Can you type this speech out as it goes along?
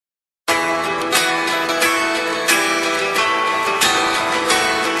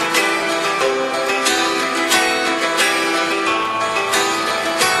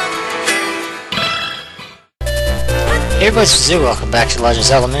Hey everybody, it's Zoo. Welcome back to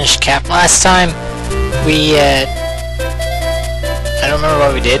Zelda The Minish. Cap. Last time, we, I don't remember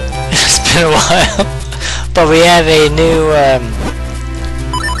what we did. It's been a while. But we have a new,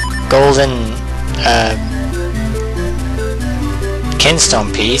 golden,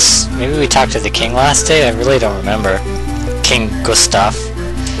 Kinstone piece. Maybe we talked to the king last day? I really don't remember. King Gustav.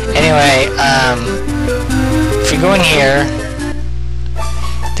 Anyway, if we go in here,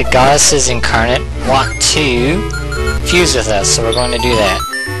 the goddesses incarnate want to fuse with us, so we're going to do that.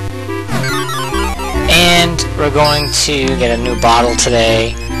 And we're going to get a new bottle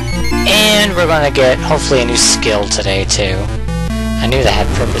today, and we're going to get, hopefully, a new skill today, too. I knew that had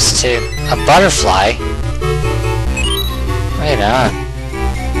purpose, too. A butterfly? Right on.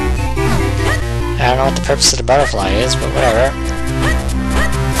 I don't know what the purpose of the butterfly is, but whatever.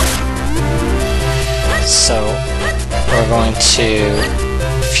 So, we're going to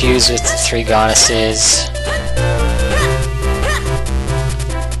fuse with the three goddesses.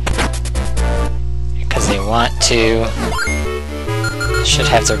 Because they want to. Should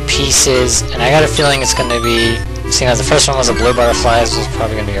have their pieces. And I got a feeling it's going to be, seeing as the first one was a blue butterfly, this was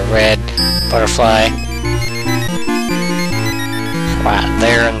probably going to be a red butterfly. Right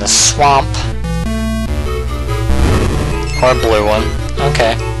there in the swamp. Or a blue one.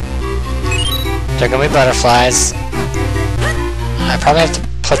 Okay. They're going to be butterflies. I probably have to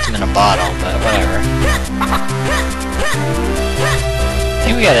put them in a bottle, but whatever. I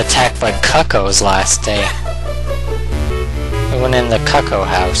think we got attacked by cuckoos last day. We went in the cuckoo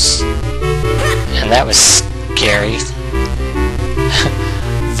house. And that was scary.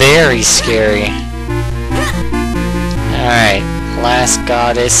 Very scary. Alright, last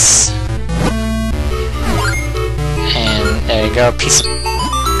goddess. And there you go,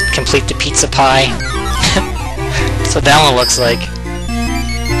 complete the pizza pie. That's what that one looks like.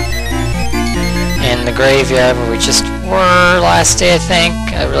 In the graveyard where we just were last day, I think.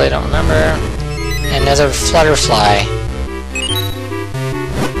 I really don't remember. And there's a flutterfly.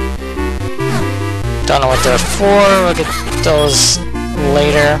 Don't know what they're for. We'll get those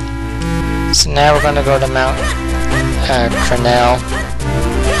later. So now we're going to go to Mount Cornell.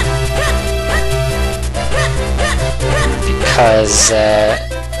 Because I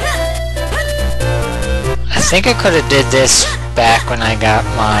think I could have did this back when I got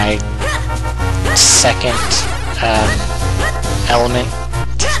my second element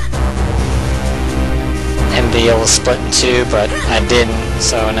and be able to split in two, but I didn't,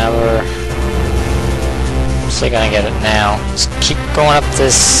 so now we're gonna get it now. Just keep going up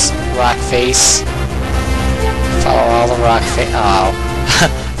this rock face. Follow all the rock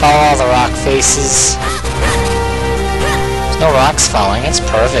follow all the rock faces. There's no rocks falling, it's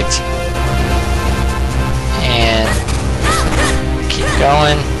perfect. And keep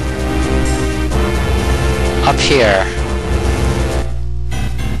going. Up here.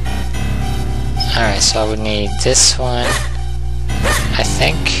 Alright, so I would need this one, I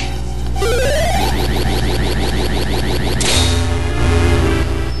think.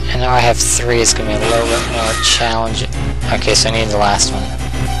 And now I have three, it's going to be a little bit more challenging. Okay, so I need the last one.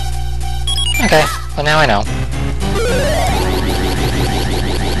 Okay, well now I know.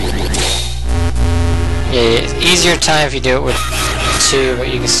 Yeah, it's easier time if you do it with two, but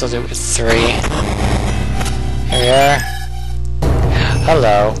you can still do it with three. Here we are.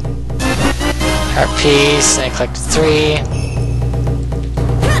 Hello. Heart piece, and I collected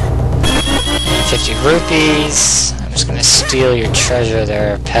 50 rupees. I'm just gonna steal your treasure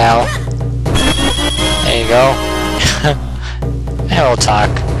there, pal. There you go. And we'll talk.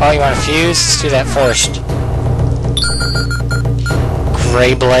 Oh, you want to fuse? Let's do that first.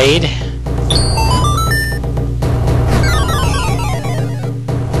 Gray blade.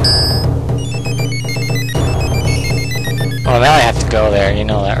 Oh, now I have to go there, you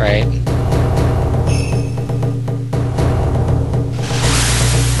know that, right?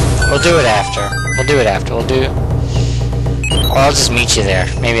 We'll do it after. We'll do... Or I'll just meet you there.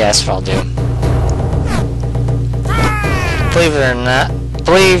 Maybe that's what I'll do. Believe it or not...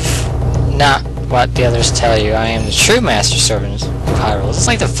 Believe not what the others tell you. I am the true master servant of Hyrule. It's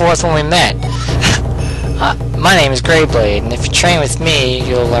like the fourth one we met. My name is Greyblade, and if you train with me,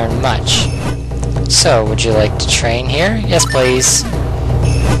 you'll learn much. So, would you like to train here? Yes, please.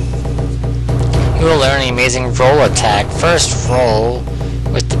 You will learn an amazing roll attack. First, roll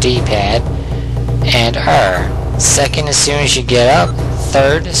with the D-pad and R. Second, as soon as you get up.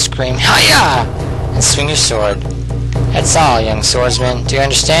 Third, scream "Hiya!" and swing your sword. That's all, young swordsman. Do you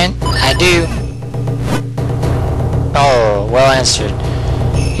understand? I do. Oh, well answered.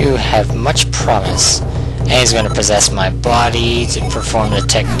 You have much promise. And he's going to possess my body to perform the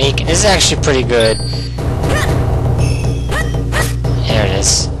technique. It is actually pretty good.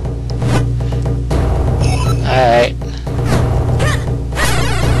 is. Alright.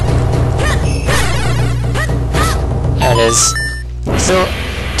 There it is. Still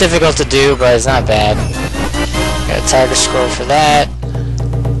difficult to do, but it's not bad. Got a tiger scroll for that.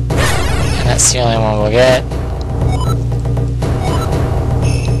 And that's the only one we'll get.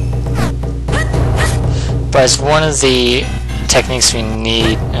 But it's one of the techniques we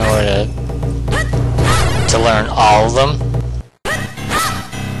need in order to learn all of them.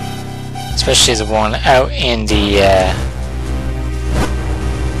 Especially the one out in the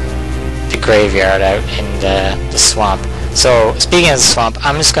graveyard out in the swamp. So, speaking of the swamp,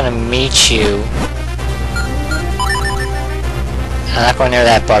 I'm just going to meet you. I'm not going near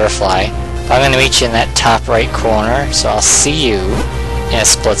that butterfly, but I'm going to meet you in that top right corner, so I'll see you in a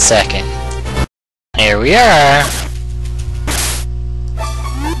split second. Here we are!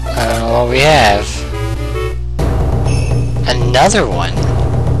 I don't know what we have. Another one!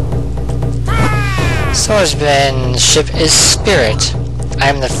 Swordsmanship is spirit. I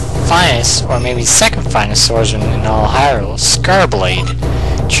am the finest, or maybe second finest swordsman in all Hyrule, Scarblade.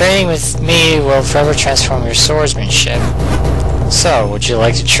 Training with me will forever transform your swordsmanship. So, would you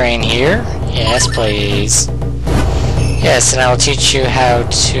like to train here? Yes, please. Yes, and I will teach you how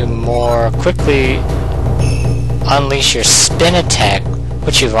to more quickly unleash your spin attack,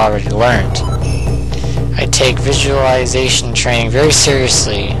 which you've already learned. I take visualization training very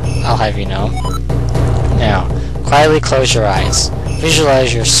seriously, I'll have you know. Now, quietly close your eyes.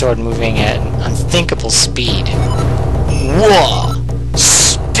 Visualize your sword moving at an unthinkable speed. Whoa!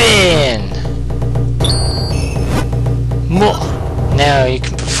 Spin! Now you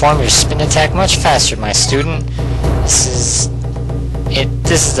can perform your spin attack much faster, my student. This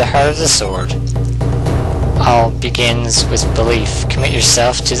is the heart of the sword. All begins with belief. Commit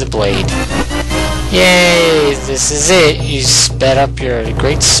yourself to the blade. Yay! This is it! You sped up your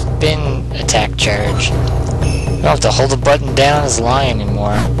great spin attack charge. You don't have to hold the button down as line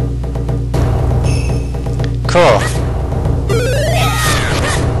anymore. Cool.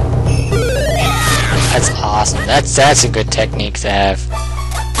 That's awesome. That's a good technique to have.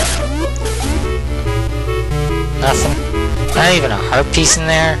 Nothing. Not even a heart piece in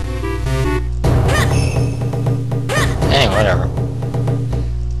there. Anyway, whatever.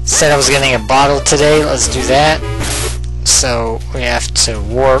 Said I was getting a bottle today. Let's do that. So we have to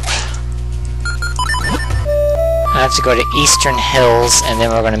warp. I have to go to Eastern Hills, and then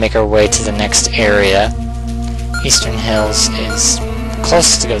we're going to make our way to the next area. Eastern Hills is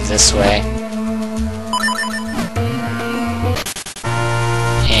closest to go this way.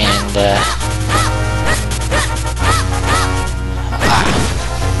 And,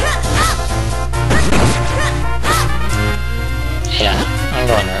 yeah, I'm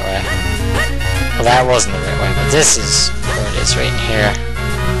going the right way. Well, that wasn't the right way, but this is where it is, right in here.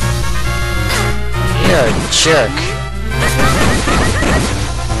 You're a jerk.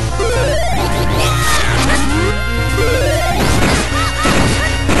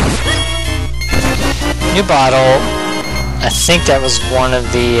 New bottle. I think that was one of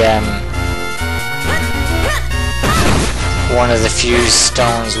the fuse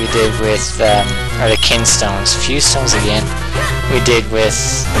stones we did with, or the Kinstones. Fuse stones again. We did with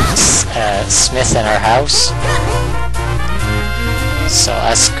Smith in our house. So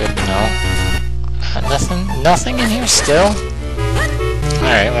that's good to know. Nothing in here still?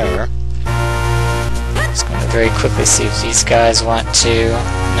 Alright, whatever. Just gonna very quickly see if these guys want to...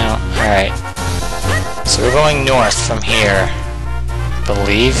 No, alright. So we're going north from here, I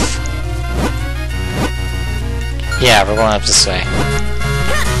believe. Yeah, we're going up this way.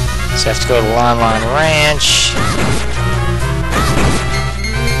 So we have to go to Lon Lon Ranch.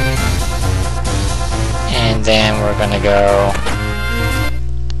 And then we're gonna go...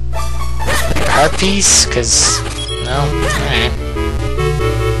 Heart piece? Cause... No? Alright.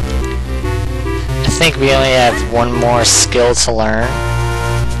 I think we only have one more skill to learn.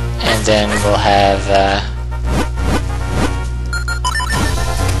 And then we'll have,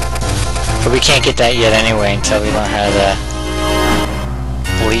 but we can't get that yet anyway until we learn how to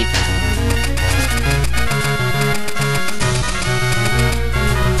leap.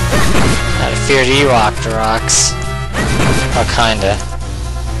 Not afeard of you, Octoroks. Oh, kinda.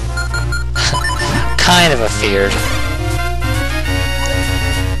 Kind of afeard.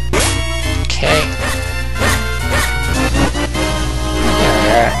 Okay.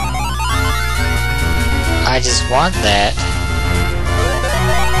 There. I just want that.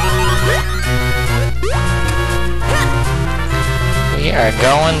 We are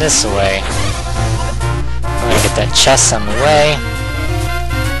going this way. We're gonna get that chest on the way.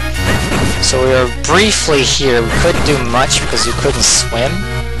 So we were briefly here. We couldn't do much because we couldn't swim.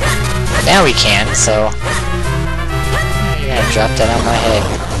 But now we can, so... You're gonna drop that on my head.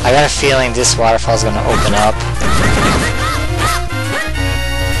 I got a feeling this waterfall's gonna open up.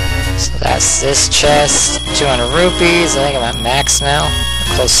 So that's this chest. 200 rupees. I think I'm at max now.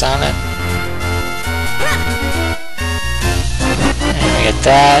 Close on it. And we get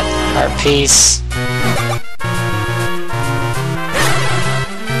that. Heart piece.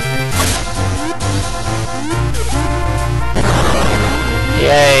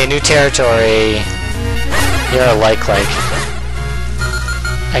 Yay, new territory. You're a like. I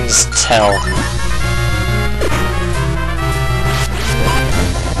can just tell.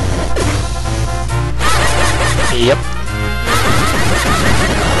 Yep.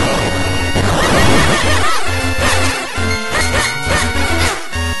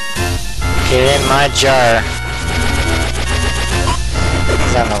 Get in my jar.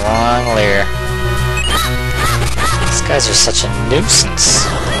 He's on the wrong layer. These guys are such a nuisance.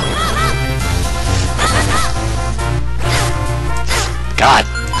 God!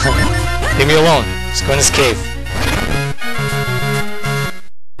 Leave me alone. Let's go in this cave.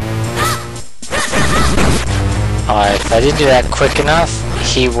 Alright, if I didn't do that quick enough,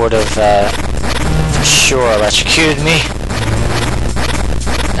 he would have for sure electrocuted me.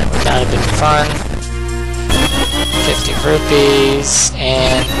 That would not have been fun. 50 rupees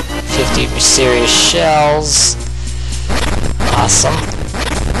and 50 mysterious shells. Awesome.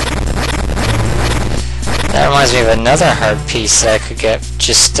 That reminds me of another heart piece that I could get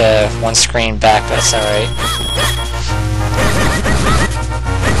just one screen back, but that's alright.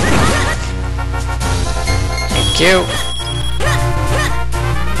 Thank you.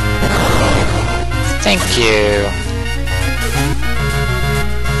 Thank you.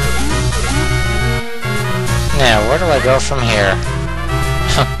 Now, where do I go from here?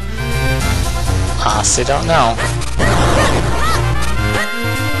 Honestly, don't know.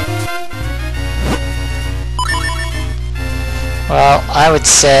 Well, I would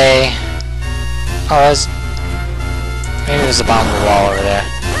say... Oh, maybe it was the bottom of the wall over there.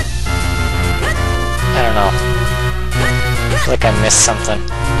 I don't know. I feel like I missed something.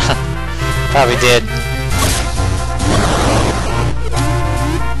 Probably did.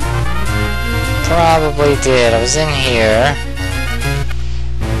 Probably did. I was in here.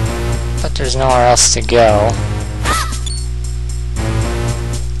 But there's nowhere else to go.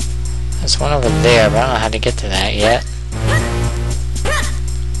 There's one over there, but I don't know how to get to that yet.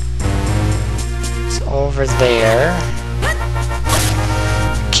 Over there.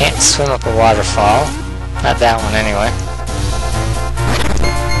 Can't swim up a waterfall. Not that one anyway.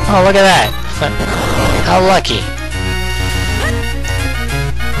 Oh, look at that! How lucky.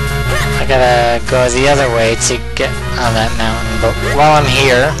 I gotta go the other way to get on that mountain, but while I'm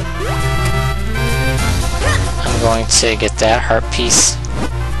here, I'm going to get that heart piece.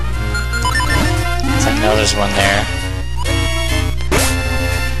 I know there's one there.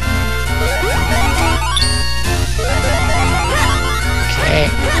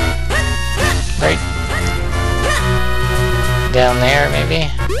 Right down there,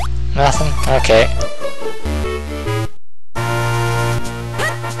 maybe? Nothing? Okay.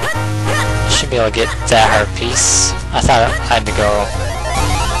 Should be able to get that heart piece. I thought I had to go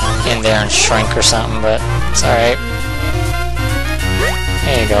in there and shrink or something, but it's alright.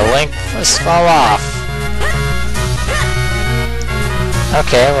 There you go, Link. Let's fall off.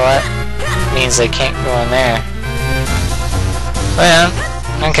 Okay, well that means they can't go in there. Well,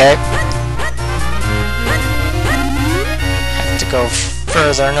 okay. Have to go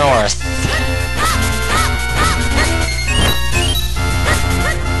further north.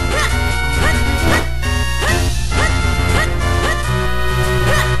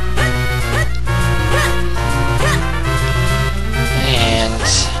 And I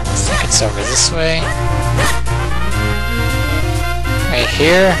think it's over this way. Right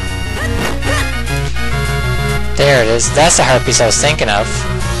here. There it is. That's the heart piece I was thinking of,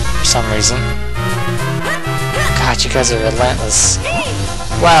 for some reason. God, you guys are relentless.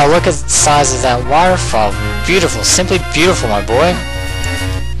 Wow, look at the size of that waterfall. Beautiful. Simply beautiful, my boy.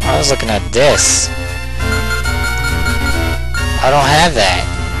 I was looking at this. I don't have that.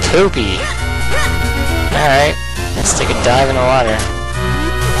 Poopy. Alright, let's take a dive in the water.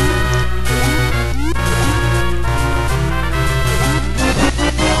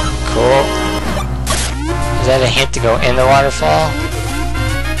 Cool. Is that a hint to go in the waterfall?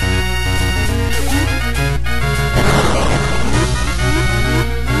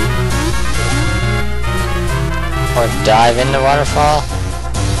 Or dive in the waterfall?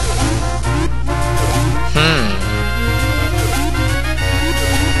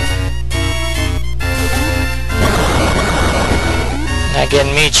 Not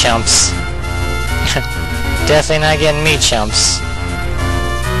getting me, chumps. Definitely not getting me, chumps.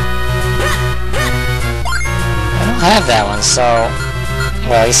 I don't have that one, so...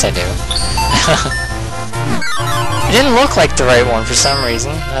 Well, at least I do. It didn't look like the right one for some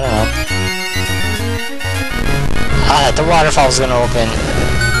reason. I don't know. Ah, the waterfall's gonna open.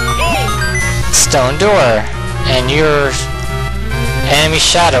 Stone door. And your enemy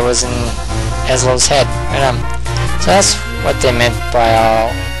shadow was in Eslow's head. Right. So that's what they meant by all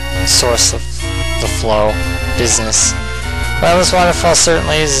source of the flow business. Well, this waterfall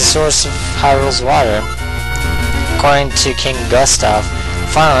certainly is the source of Hyrule's water. According to King Gustav, the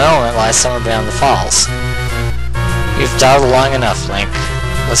final element lies somewhere beyond the falls. We've dawdled long enough, Link.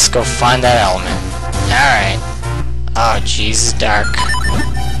 Let's go find that element. Alright. Oh, jeez, it's dark.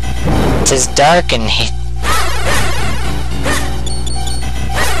 It's dark and...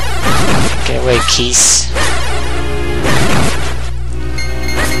 Get away, Keese.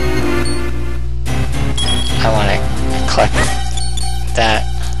 I want to collect that.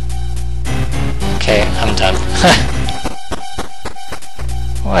 Okay, I'm done.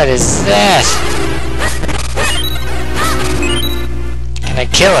 What is that? Can I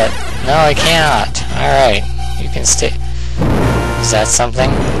kill it? No, I cannot. Alright, you can stay. Is that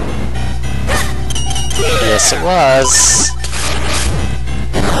something? Yes, it was.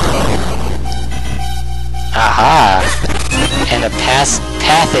 Aha! And a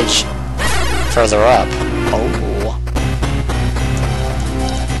passage further up. Oh.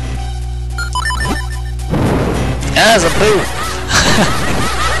 That's a boo!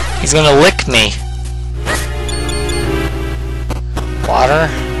 He's gonna lick me. Water?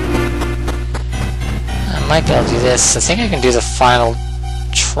 I might be able to do this. I think I can do the final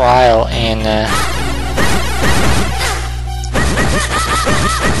trial in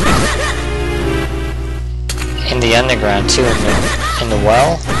the underground too, in the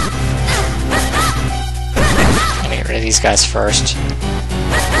well. Let me get rid of these guys first.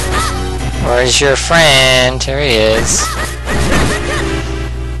 Where's your friend? Here he is.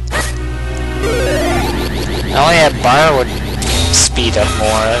 I only had Bar would speed up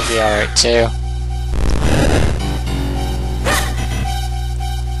more, that'd be alright too.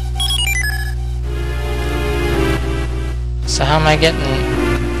 So how am I getting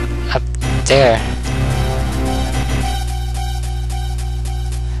up there?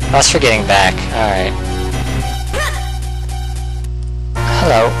 That's for getting back. Alright.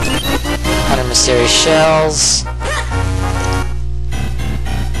 Hello. 100 mysterious shells.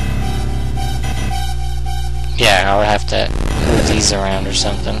 Yeah, I would have to move these around or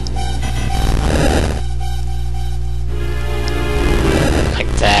something.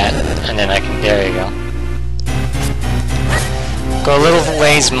 Like that. And then I can... There you go. Go a little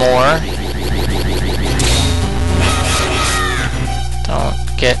ways more. Don't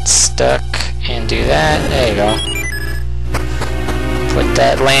get stuck and do that. There you go. Put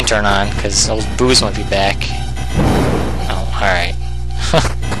that lantern on, because old Booze won't be back. Oh, alright.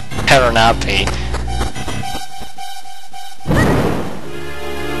 Better not be.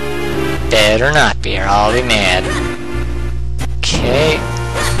 Better not be, or I'll be mad. Okay.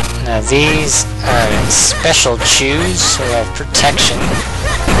 Now these are special chews, who have protection.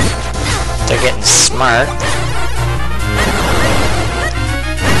 They're getting smart.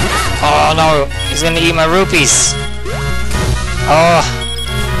 Oh no, he's gonna eat my rupees. Oh.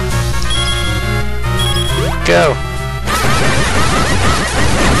 Go.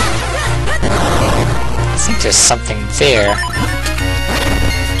 I think there's something there.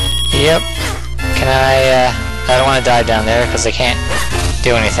 Yep. Can I don't want to die down there because I can't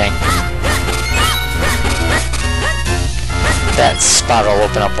do anything. That spot will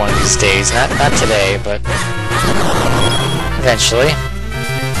open up one of these days. Not today, but eventually.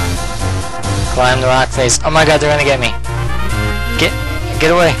 Climb the rock face. Oh my god, they're gonna get me. Get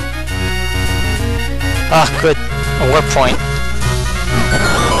away. Oh, good. A warp point.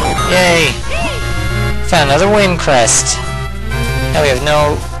 Yay! Found another wind crest. Now we have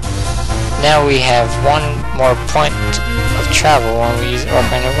Now we have one more point of travel when we use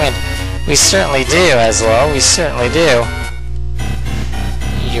Orphan of Wind. We certainly do, Aslo. We certainly do.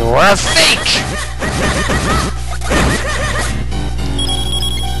 You're a fake!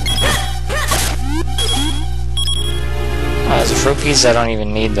 Those rupees, I don't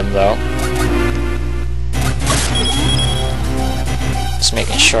even need them though. Just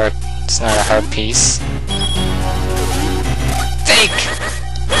making sure it's not a hard piece. Fake!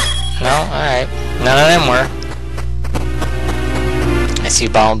 No? Alright. None of them were. I see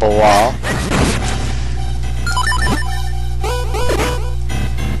bombable wall.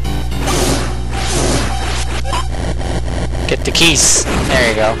 Get Get the keys. There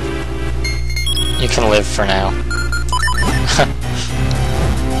you go. You can live for now.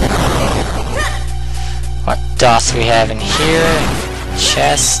 What doth we have in here?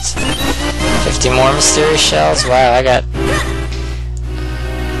 Chest. 50 more mysterious shells. Wow, I got a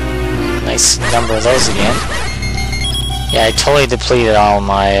nice number of those again. Yeah, I totally depleted all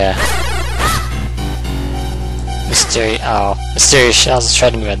my mysterious shells. Let's try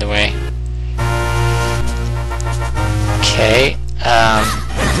to move out of the way. Okay, I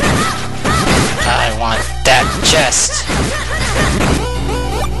want that chest.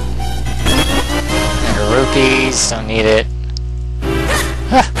 And rupees, don't need it.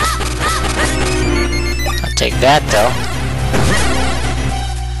 Huh. I'll take that though.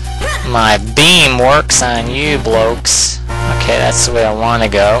 My beam works on you blokes. Okay, that's the way I want to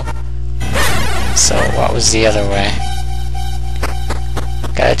go. So what was the other way?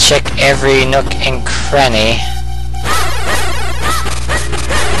 Gotta check every nook and cranny.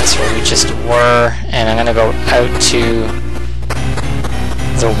 That's where we just were, and I'm gonna go out to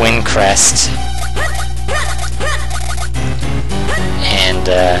the wind crest. And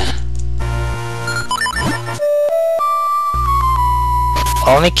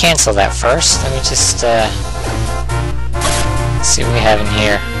let me cancel that first. Let me just see what we have in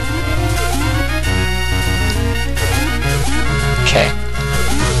here. Okay.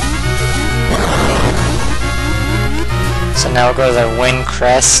 So now we'll go to the wind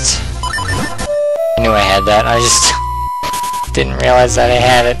crest. I knew I had that, I just didn't realize that I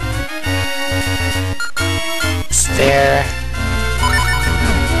had it. It's there.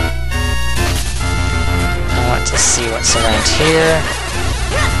 I want to see what's around here.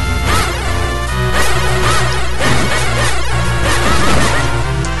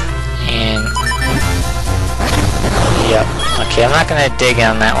 And yep. Okay, I'm not gonna dig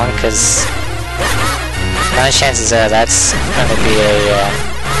on that one because my chances are that's gonna be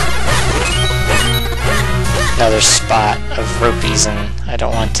another spot of rupees, and I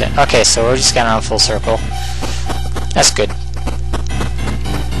don't want to. Okay, so we're just going on full circle. That's good.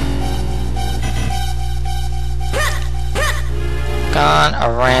 Gone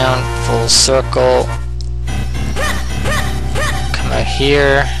around full circle. Come out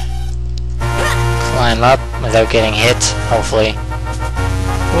here. Climb up without getting hit, hopefully.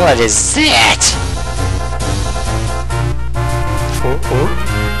 What is that?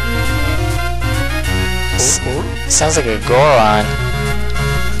 Sounds like a Goron.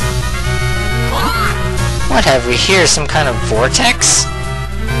 What have we here? Some kind of vortex?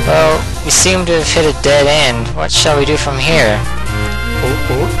 Well, we seem to have hit a dead end. What shall we do from here?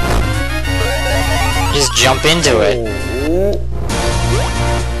 Just jump into it.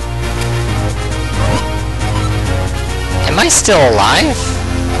 Am I still alive?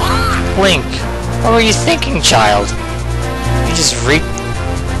 Link, what were you thinking, child? You just reaped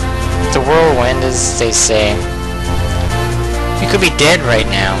the whirlwind, as they say. You could be dead right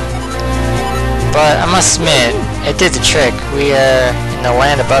now. But I must admit, it did the trick. We are in the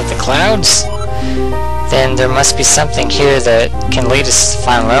land above the clouds? Then there must be something here that can lead us to the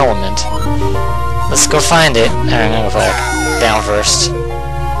final element. Let's go find it. I'm gonna go back down first.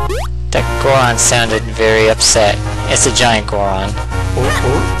 That Goron sounded very upset. It's a giant Goron.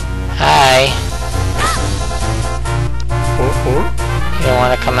 Hi. You don't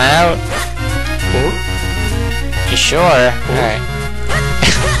want to come out? You sure? Alright.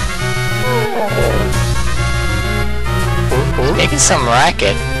 He's making some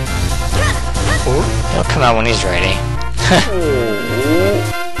racket. He'll come out when he's ready.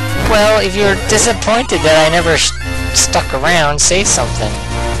 Well, if you're disappointed that I never stuck around, say something.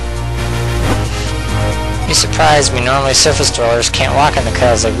 You're surprised me. Normally surface dwellers can't walk in the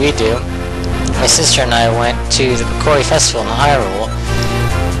clouds like we do. My sister and I went to the Kokori Festival in Hyrule.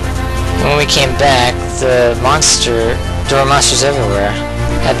 When we came back, there were monsters everywhere.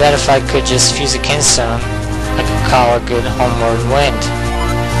 I bet if I could just fuse a Kinstone, I could call a good homeward wind.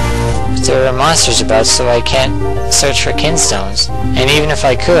 But there are monsters about, so I can't search for Kinstones. And even if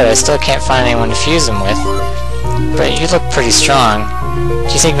I could, I still can't find anyone to fuse them with. But you look pretty strong.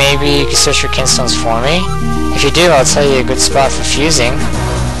 Do you think maybe you could search for Kinstones for me? If you do, I'll tell you a good spot for fusing.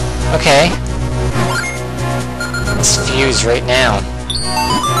 Okay. Let's fuse right now.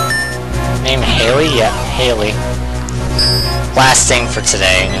 Name Haley? Yeah, Haley. Last thing for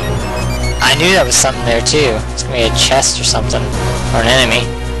today. I knew that was something there too. It's gonna be a chest or something. Or an enemy.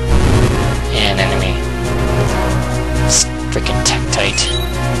 Yeah, an enemy. It's freaking Tektite.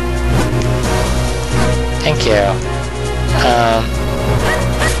 Thank you.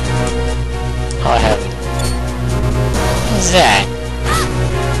 I'll have him. What is that?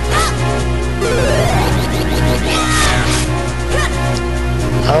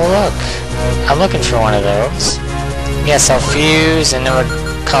 I'm looking for one of those. Yes, I'll fuse, and then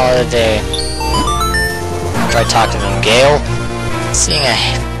we'll call it a day. Try talking to them. Gale? Seeing a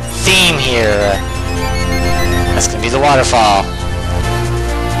theme here. That's gonna be the waterfall.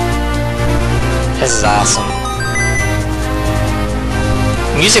 This is awesome.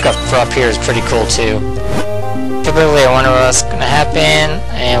 Music up here is pretty cool too. Typically I wonder what's gonna happen,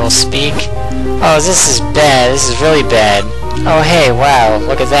 and we'll speak. Oh, this is bad. This is really bad. Oh hey, wow,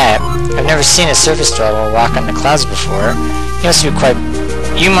 look at that. I've never seen a surface dweller walk on the clouds before.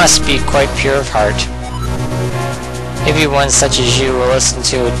 You must be quite pure of heart. Maybe one such as you will listen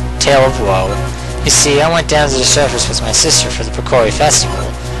to a tale of woe. You see, I went down to the surface with my sister for the Picori Festival,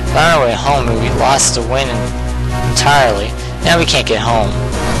 but on our way home we lost the wind entirely. Now we can't get home.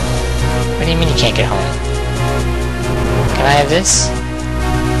 What do you mean you can't get home? Can I have this?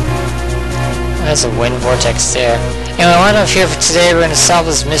 There's a wind vortex there. Anyway, I want to here for today. We're going to solve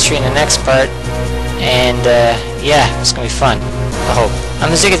this mystery in the next part. And, yeah, it's going to be fun. I hope.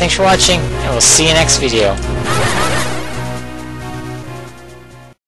 I'm Ziggy, thanks for watching, and we'll see you next video.